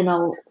this,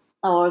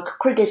 or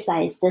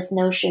criticize this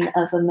notion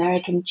of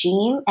American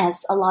dream,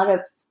 as a lot of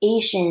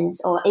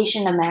Asians or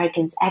Asian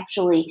Americans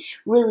actually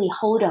really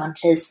hold on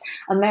to this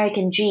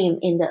American dream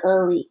in the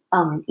early,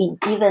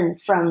 even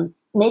from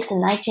mid to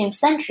 19th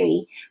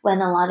century, when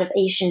a lot of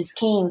Asians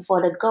came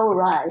for the gold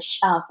rush,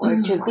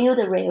 to build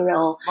a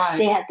railroad. Right.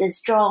 They had this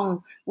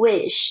strong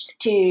wish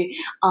to,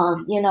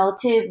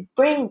 to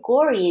bring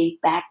glory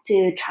back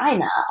to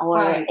China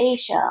or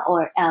Asia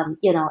or,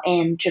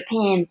 and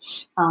Japan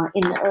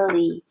in the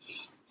early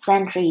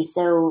century.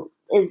 So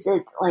is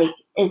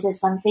it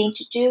something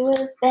to do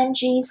with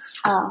Benji's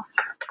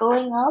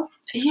growing up?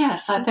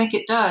 Yes, I think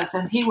it does.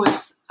 And he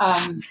was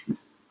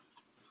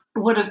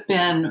would have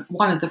been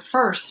one of the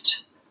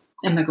first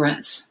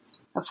immigrants,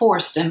 a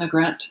forced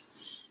immigrant,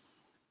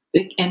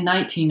 in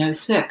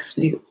 1906,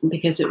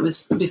 because it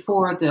was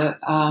before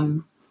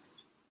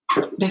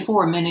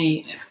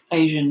many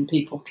Asian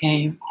people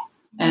came,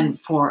 and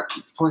for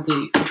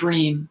the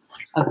dream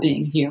of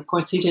being here. Of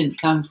course, he didn't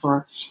come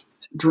for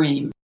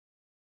dream,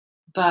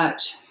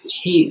 but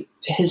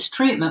his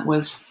treatment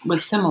was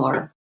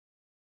similar.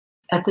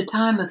 At the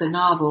time of the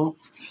novel,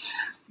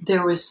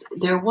 there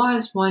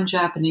was one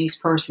Japanese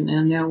person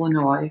in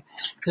Illinois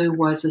who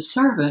was a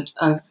servant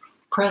of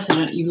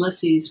President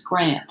Ulysses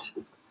Grant,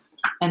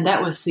 and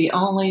that was the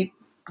only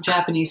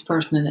Japanese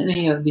person that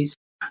any of these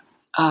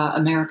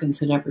Americans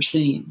had ever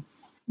seen.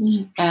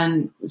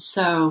 And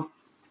so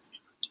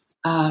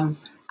I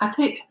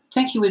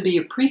think he would be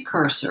a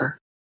precursor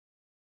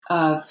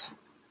of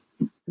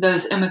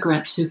those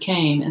immigrants who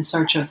came in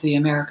search of the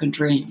American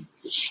dream.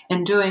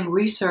 And doing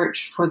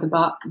research for the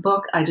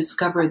book, I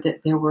discovered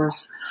that there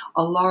was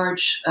a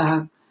large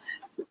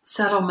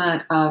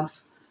settlement of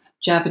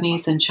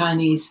Japanese and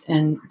Chinese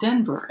in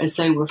Denver as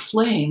they were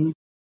fleeing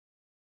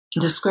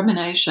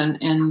discrimination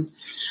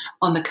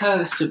on the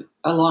coast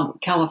along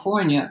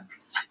California.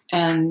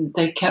 And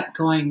they kept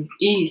going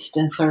east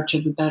in search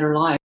of a better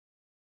life,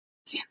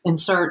 in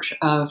search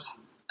of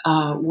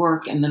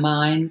work in the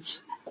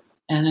mines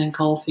and in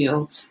coal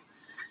fields.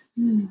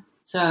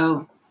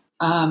 So,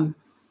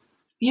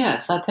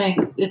 yes, I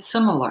think it's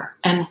similar.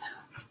 And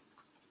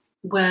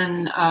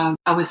when I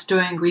was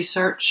doing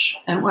research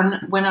and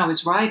when I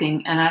was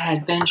writing and I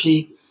had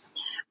Benji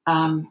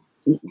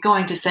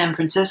going to San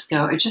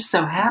Francisco, it just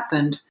so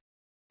happened,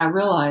 I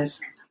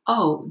realized,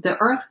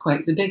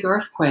 the big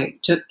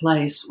earthquake took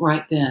place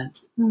right then.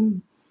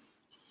 Mm.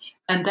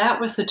 And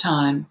that was the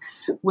time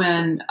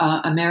when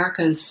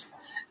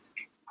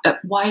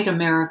white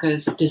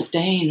America's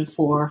disdain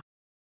for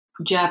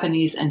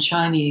Japanese and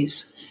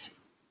Chinese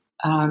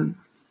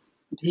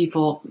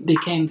people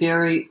became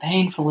very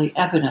painfully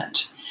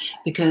evident,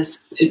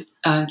 because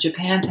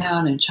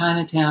Japantown and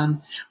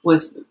Chinatown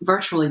was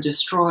virtually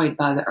destroyed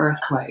by the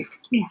earthquake.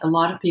 Yeah. A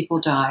lot of people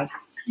died.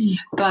 Mm.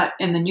 But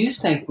in the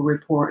newspaper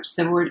reports,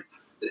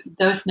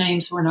 those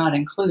names were not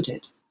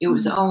included. It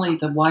was only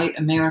the white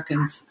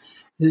Americans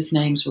whose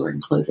names were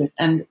included.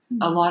 And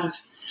a lot of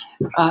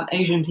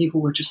Asian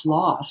people were just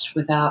lost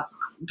without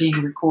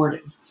being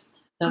recorded.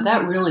 So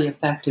that really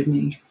affected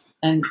me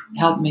and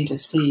helped me to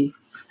see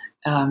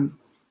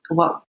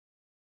what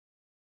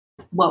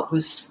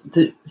was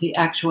the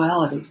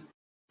actuality.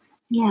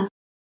 Yeah.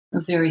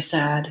 Very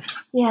sad.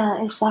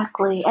 Yeah,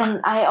 exactly. And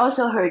I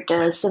also heard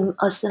a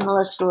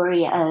similar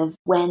story of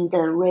when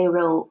the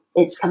railroad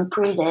is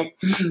completed,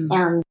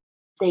 and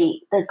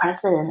the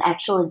president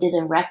actually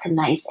didn't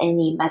recognize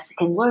any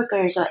Mexican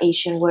workers or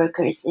Asian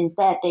workers.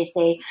 Instead, they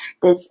say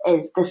this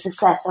is the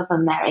success of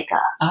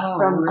America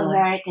from really?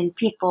 American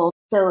people.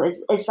 So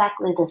it's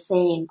exactly the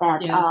same.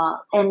 That Yes.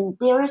 And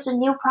there is a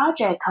new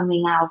project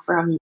coming out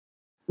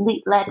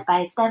led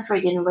by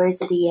Stanford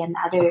University and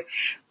other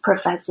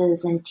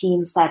professors and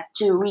teams that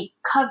to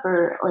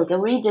rediscover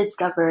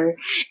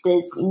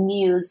this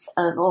news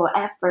or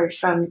efforts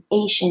from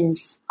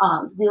Asians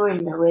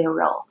during the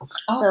railroad.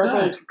 So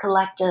Good. they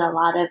collected a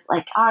lot of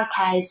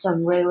archives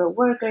from railroad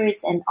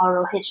workers and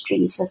oral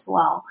histories as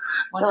well.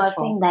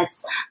 Wonderful. So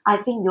I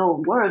think your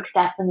work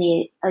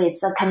definitely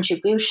is a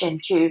contribution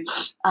to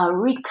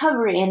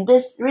rediscovering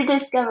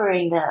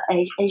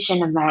the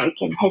Asian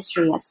American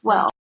history as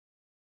well.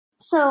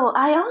 So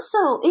I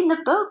also, in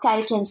the book,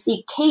 I can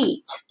see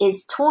Kate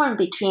is torn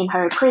between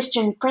her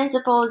Christian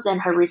principles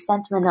and her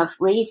resentment of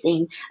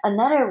raising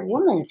another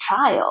woman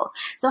child.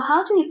 So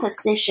how do you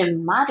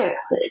position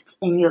motherhood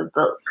in your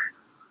book?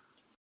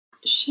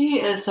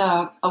 She is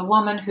a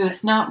woman who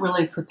is not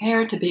really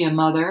prepared to be a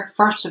mother.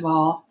 First of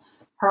all,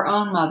 her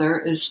own mother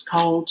is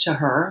cold to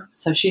her,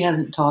 so she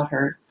hasn't taught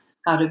her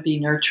how to be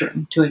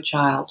nurturing to a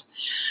child.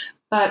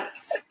 But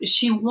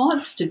she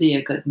wants to be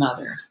a good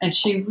mother, and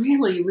she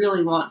really,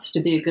 really wants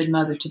to be a good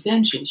mother to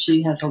Benji.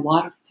 She has a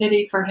lot of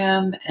pity for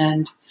him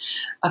and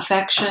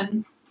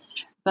affection,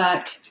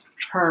 but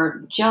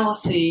her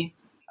jealousy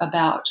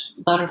about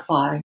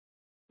Butterfly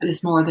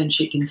is more than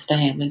she can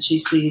stand, and she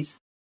sees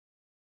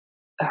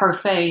her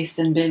face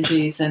and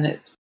Benji's, and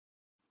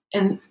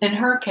in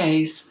her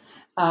case,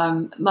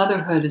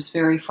 motherhood is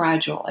very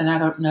fragile, and I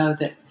don't know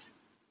that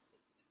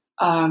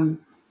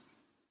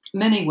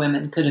many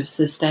women could have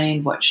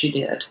sustained what she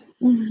did.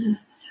 Mm-hmm.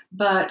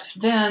 But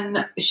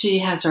then she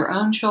has her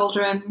own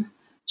children.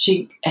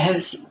 She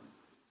has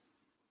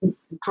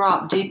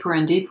dropped deeper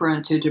and deeper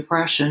into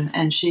depression,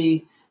 and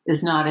she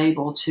is not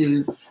able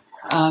to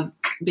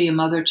be a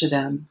mother to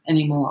them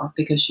anymore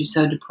because she's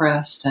so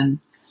depressed and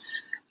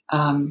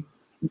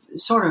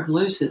sort of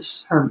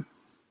loses her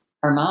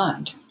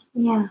mind.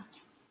 Yeah.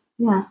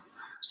 Yeah.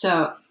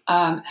 So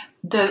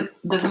the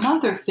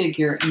mother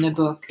figure in the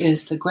book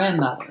is the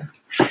grandmother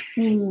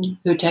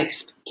who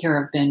takes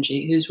care of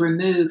Benji, who's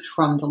removed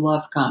from the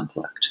love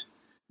conflict.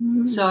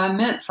 So I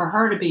meant for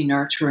her to be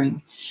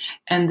nurturing.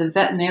 And the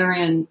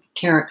veterinarian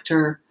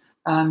character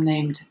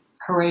named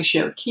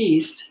Horatio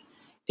Keast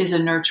is a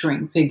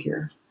nurturing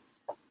figure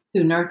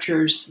who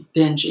nurtures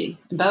Benji.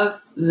 Both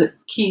the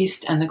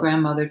Keast and the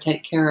grandmother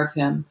take care of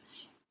him.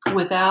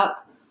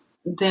 Without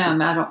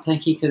them, I don't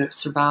think he could have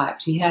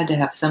survived. He had to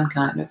have some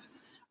kind of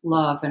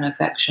love and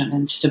affection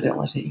and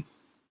stability.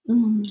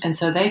 And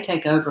so they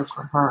take over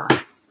for her.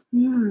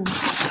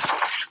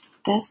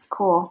 That's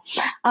cool.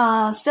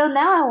 So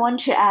now I want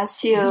to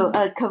ask you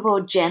a couple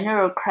of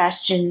general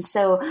questions.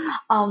 So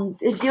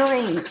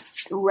during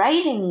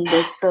writing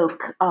this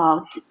book,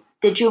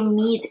 did you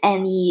meet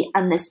any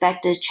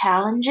unexpected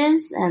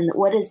challenges? And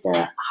what is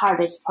the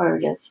hardest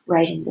part of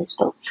writing this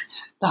book?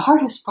 The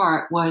hardest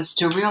part was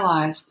to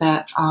realize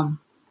that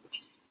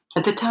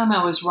at the time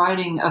I was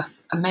writing a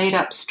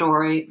made-up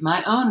story,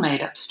 my own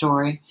made-up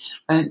story,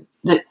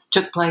 that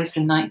took place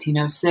in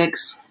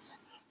 1906,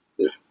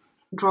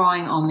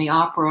 drawing on the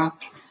opera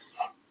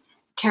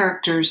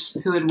characters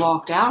who had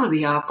walked out of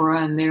the opera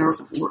and they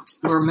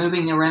were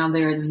moving around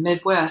there in the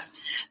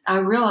Midwest. I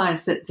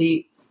realized that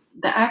the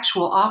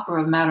actual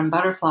opera of Madame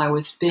Butterfly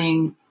was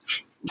being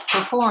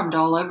performed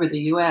all over the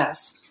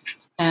U.S.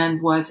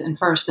 and was in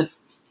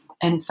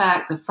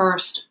fact the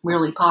first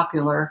really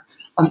popular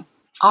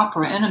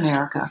opera in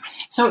America.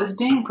 So it was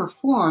being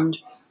performed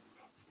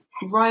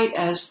right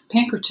as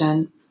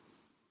Pinkerton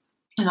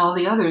and all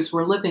the others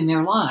were living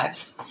their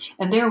lives.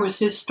 And there was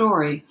his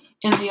story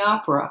in the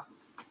opera.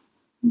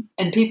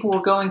 And people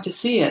were going to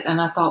see it. And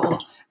I thought,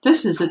 well,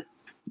 this is a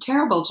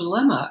terrible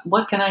dilemma.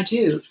 What can I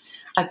do?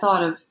 I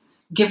thought of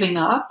giving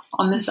up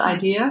on this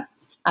idea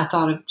I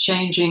thought of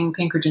changing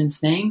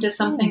Pinkerton's name to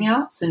something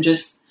else and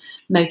just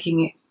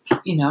making it,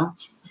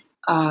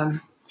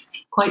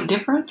 quite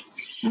different.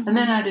 And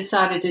then I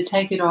decided to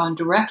take it on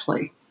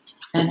directly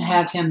and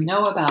have him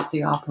know about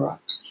the opera.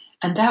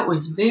 And that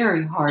was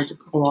very hard to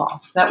pull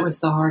off. That was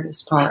the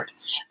hardest part.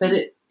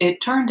 But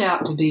it turned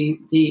out to be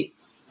the,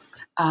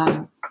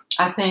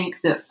 I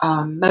think, the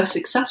most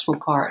successful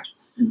part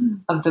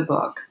of the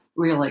book,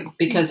 really,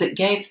 because it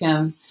gave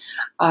him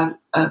a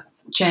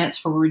chance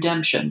for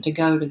redemption to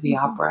go to the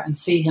opera and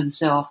see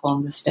himself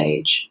on the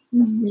stage.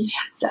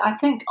 So I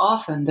think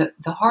often that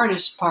the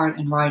hardest part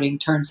in writing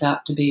turns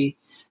out to be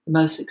the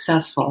most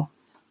successful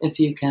if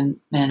you can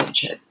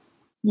manage it.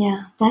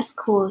 Yeah, that's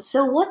cool.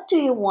 So what do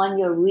you want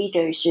your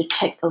readers to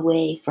take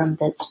away from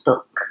this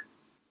book?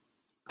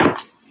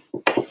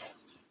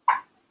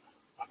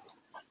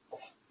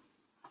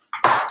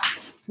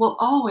 Well,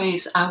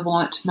 always I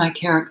want my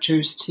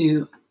characters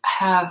to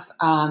have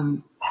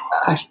an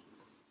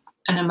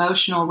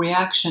emotional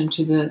reaction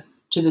to the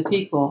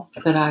people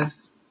that I've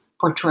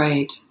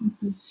portrayed,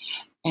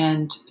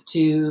 and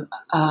to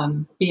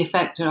be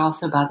affected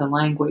also by the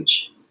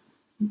language.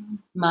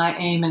 My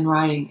aim in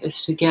writing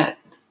is to get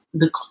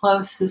the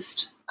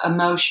closest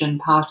emotion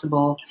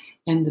possible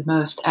in the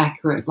most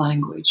accurate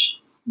language.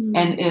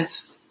 And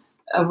if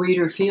a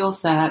reader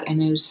feels that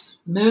and is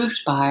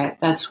moved by it,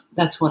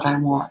 that's what I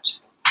want.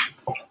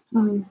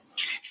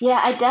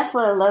 Yeah, I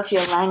definitely love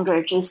your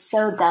language. It's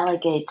so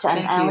delicate and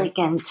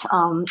elegant.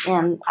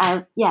 And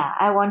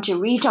I want to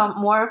read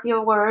on more of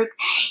your work.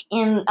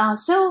 And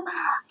so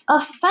a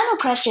final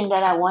question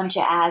that I want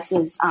to ask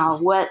is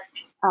what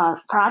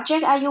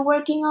project are you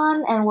working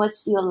on, and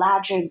what's your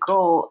larger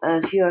goal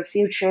of your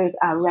future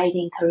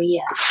writing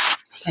career?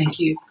 Thank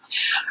you.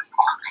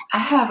 I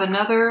have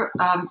another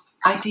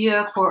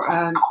idea for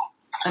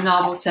a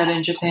novel set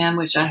in Japan,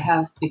 which I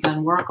have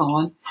begun work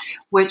on,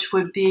 which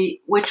would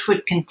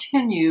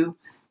continue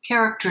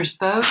characters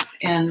both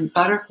in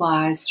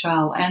Butterflies,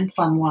 Child, and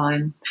Plum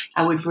Wine.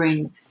 I'm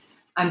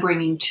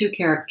bringing two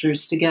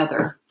characters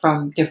together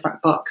from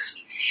different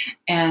books,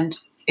 and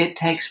it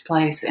takes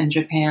place in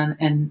Japan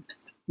in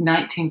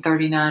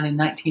 1939 and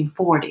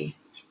 1940,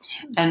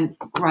 and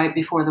right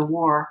before the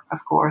war, of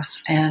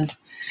course. And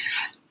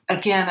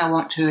again, I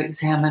want to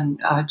examine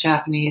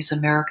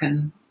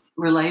Japanese-American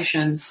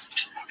relations,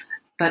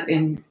 but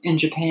in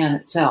Japan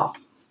itself.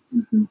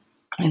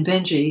 And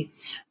Benji,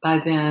 by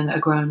then a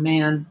grown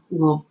man,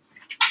 will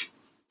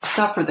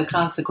suffer the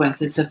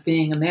consequences of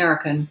being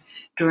American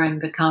during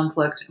the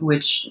conflict in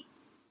which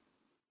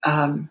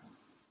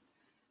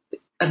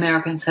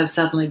Americans have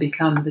suddenly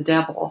become the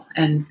devil.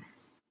 And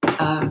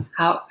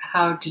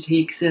how did he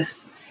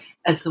exist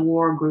as the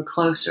war grew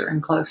closer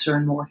and closer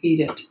and more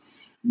heated?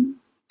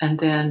 And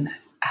then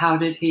how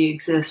did he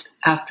exist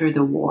after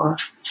the war,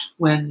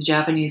 when the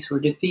Japanese were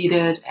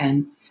defeated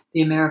and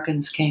the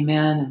Americans came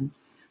in,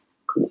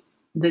 and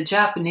the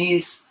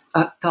Japanese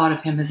thought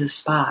of him as a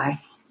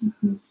spy,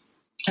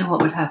 and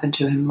what would happen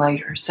to him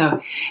later.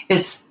 So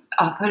it's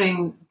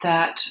putting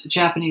that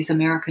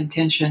Japanese-American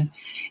tension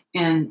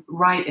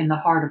right in the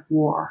heart of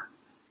war,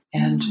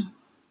 and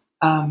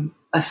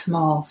a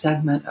small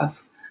segment of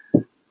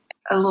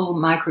a little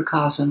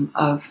microcosm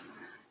of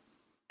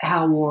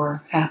how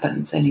war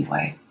happens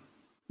anyway.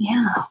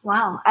 Yeah,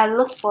 wow. I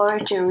look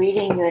forward to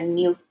reading your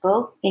new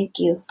book. Thank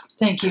you.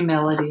 Thank you,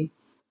 Melody.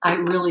 I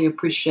really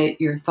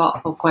appreciate your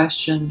thoughtful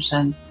questions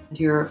and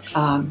your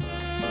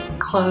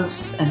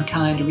close and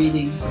kind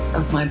reading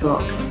of my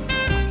book.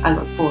 I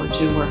look forward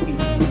to working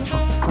with you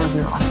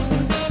further on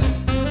soon.